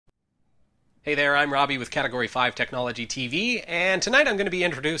Hey there, I'm Robbie with Category 5 Technology TV, and tonight I'm going to be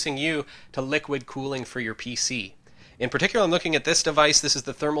introducing you to liquid cooling for your PC. In particular, I'm looking at this device. This is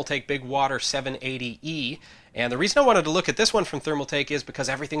the Thermaltake Big Water 780E, and the reason I wanted to look at this one from Thermaltake is because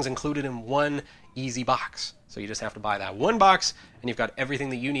everything's included in one easy box. So you just have to buy that one box, and you've got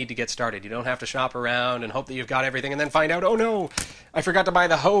everything that you need to get started. You don't have to shop around and hope that you've got everything and then find out, oh no, I forgot to buy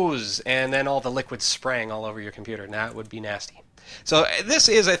the hose, and then all the liquid spraying all over your computer. That would be nasty. So this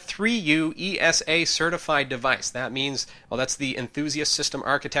is a 3U ESA certified device. That means, well, that's the Enthusiast System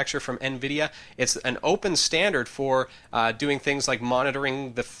Architecture from NVIDIA. It's an open standard for doing things like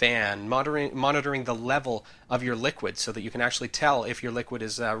monitoring the fan, monitoring the level of your liquid so that you can actually tell if your liquid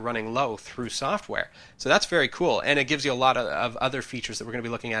is running low through software. So that's very cool, and it gives you a lot of other features that we're going to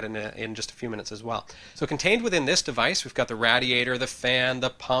be looking at in just a few minutes as well. So contained within this device, we've got the radiator, the fan,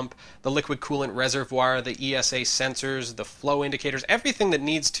 the pump, the liquid coolant reservoir, the ESA sensors, the flow indicators. Everything that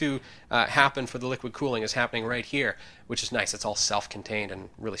needs to happen for the liquid cooling is happening right here, which is nice. It's all self-contained and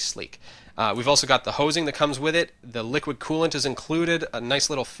really sleek. We've also got the hosing that comes with it. The liquid coolant is included, a nice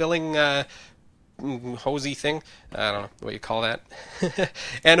little filling hosey thing. I don't know what you call that.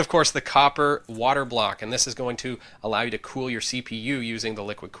 And of course the copper water block, and this is going to allow you to cool your CPU using the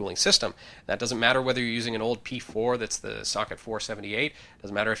liquid cooling system. That doesn't matter whether you're using an old P4 that's the socket 478,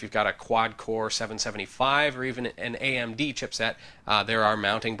 doesn't matter if you've got a quad core 775 or even an AMD chipset. There are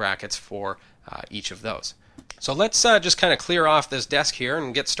mounting brackets for each of those. So let's just kind of clear off this desk here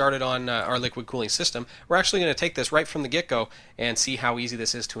and get started on our liquid cooling system. We're actually going to take this right from the get-go and see how easy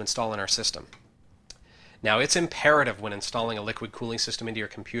this is to install in our system. Now, it's imperative when installing a liquid cooling system into your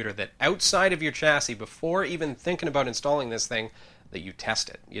computer that outside of your chassis, before even thinking about installing this thing, that you test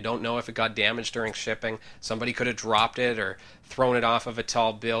it. You don't know if it got damaged during shipping. Somebody could have dropped it or thrown it off of a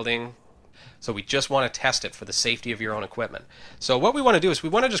tall building. So we just want to test it for the safety of your own equipment. So what we want to do is we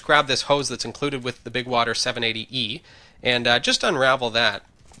want to just grab this hose that's included with the Big Water 780E and just unravel that.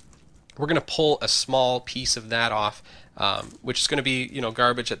 We're going to pull a small piece of that off, which is going to be,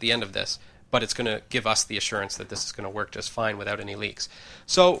 garbage at the end of this. But it's going to give us the assurance that this is going to work just fine without any leaks.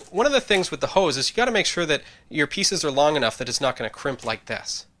 So one of the things with the hose is you got to make sure that your pieces are long enough that it's not going to crimp like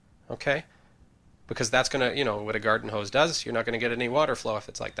this, okay? Because that's going to, what a garden hose does, you're not going to get any water flow if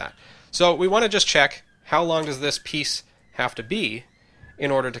it's like that. So we want to just check how long does this piece have to be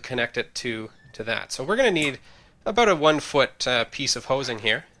in order to connect it to that. So we're going to need about a 1 foot piece of hosing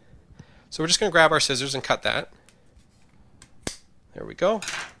here. So we're just going to grab our scissors and cut that. There we go.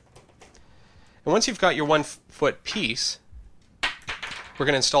 And once you've got your 1 foot piece, we're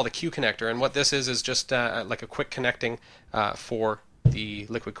going to install the Q connector. And what this is just like a quick connecting for the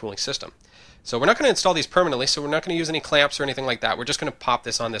liquid cooling system. So we're not going to install these permanently, so we're not going to use any clamps or anything like that. We're just going to pop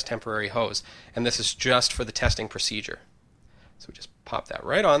this on this temporary hose. And this is just for the testing procedure. So we just pop that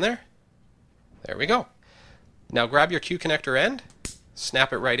right on there. There we go. Now grab your Q connector end,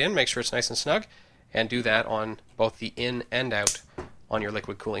 snap it right in, make sure it's nice and snug, and do that on both the in and out on your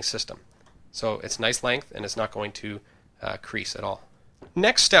liquid cooling system. So it's nice length and it's not going to crease at all.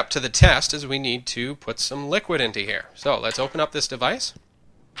 Next step to the test is we need to put some liquid into here. So let's open up this device.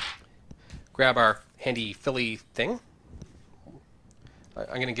 Grab our handy Philly thing. I'm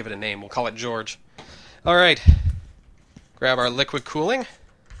going to give it a name. We'll call it George. All right. Grab our liquid cooling.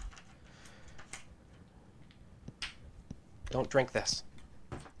 Don't drink this.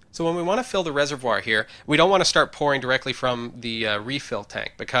 So when we want to fill the reservoir here, we don't want to start pouring directly from the refill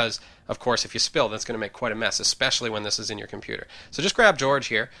tank because, of course, if you spill, that's going to make quite a mess, especially when this is in your computer. So just grab George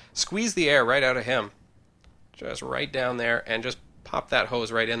here, squeeze the air right out of him, just right down there, and just pop that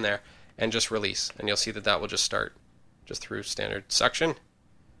hose right in there and just release. And you'll see that that will just start just through standard suction.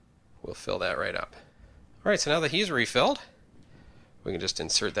 We'll fill that right up. All right, so now that he's refilled, we can just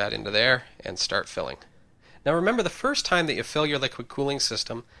insert that into there and start filling. Now remember, the first time that you fill your liquid cooling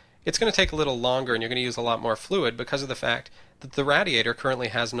system, it's going to take a little longer and you're going to use a lot more fluid because of the fact that the radiator currently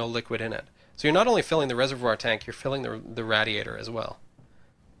has no liquid in it. So you're not only filling the reservoir tank, you're filling the radiator as well.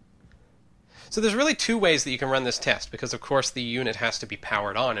 So there's really two ways that you can run this test because, of course, the unit has to be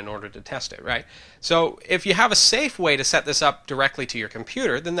powered on in order to test it, right? So if you have a safe way to set this up directly to your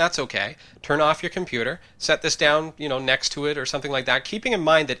computer, then that's okay. Turn off your computer, set this down, next to it or something like that, keeping in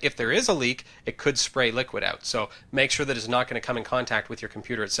mind that if there is a leak, it could spray liquid out. So make sure that it's not going to come in contact with your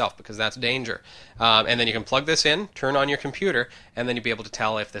computer itself because that's danger. And then you can plug this in, turn on your computer, and then you'll be able to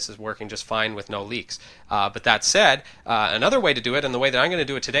tell if this is working just fine with no leaks. But that said, another way to do it, and the way that I'm going to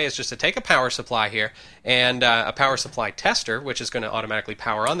do it today, is just to take a power supply supply here, and a power supply tester, which is going to automatically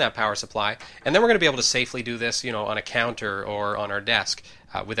power on that power supply, and then we're going to be able to safely do this, on a counter or on our desk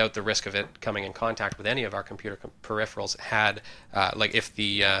without the risk of it coming in contact with any of our computer peripherals like if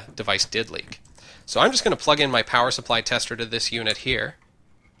the device did leak. So I'm just going to plug in my power supply tester to this unit here.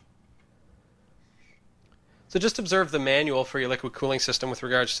 So just observe the manual for your liquid cooling system with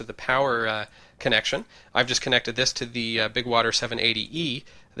regards to the power connection. I've just connected this to the BigWater 780E,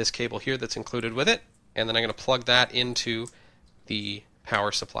 this cable here that's included with it, and then I'm going to plug that into the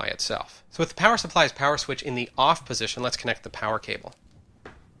power supply itself. So with the power supply's power switch in the off position, let's connect the power cable.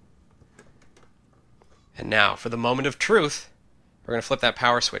 And now, for the moment of truth, we're going to flip that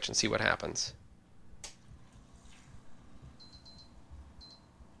power switch and see what happens.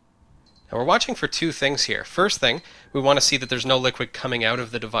 Now we're watching for two things here. First thing, we want to see that there's no liquid coming out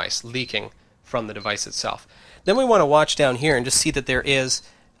of the device, leaking from the device itself. Then we want to watch down here and just see that there is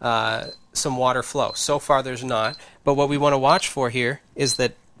some water flow. So far there's not, but what we want to watch for here is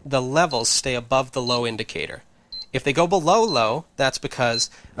that the levels stay above the low indicator. If they go below low, that's because,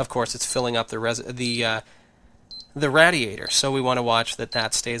 of course, it's filling up the radiator. So we want to watch that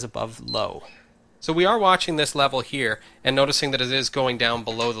that stays above low. So we are watching this level here and noticing that it is going down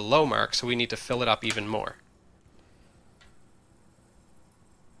below the low mark, so we need to fill it up even more.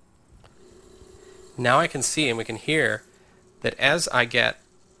 Now I can see and we can hear that as I get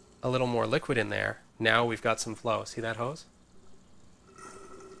a little more liquid in there, now we've got some flow. See that hose?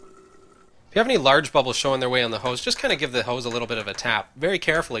 If you have any large bubbles showing their way on the hose, just kind of give the hose a little bit of a tap, very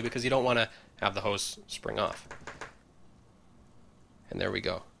carefully, because you don't want to have the hose spring off. And there we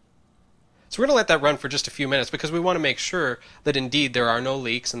go. So we're going to let that run for just a few minutes because we want to make sure that indeed there are no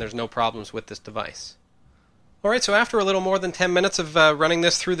leaks and there's no problems with this device. Alright, so after a little more than 10 minutes of running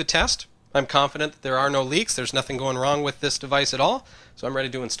this through the test, I'm confident that there are no leaks, there's nothing going wrong with this device at all, so I'm ready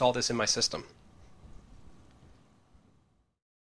to install this in my system.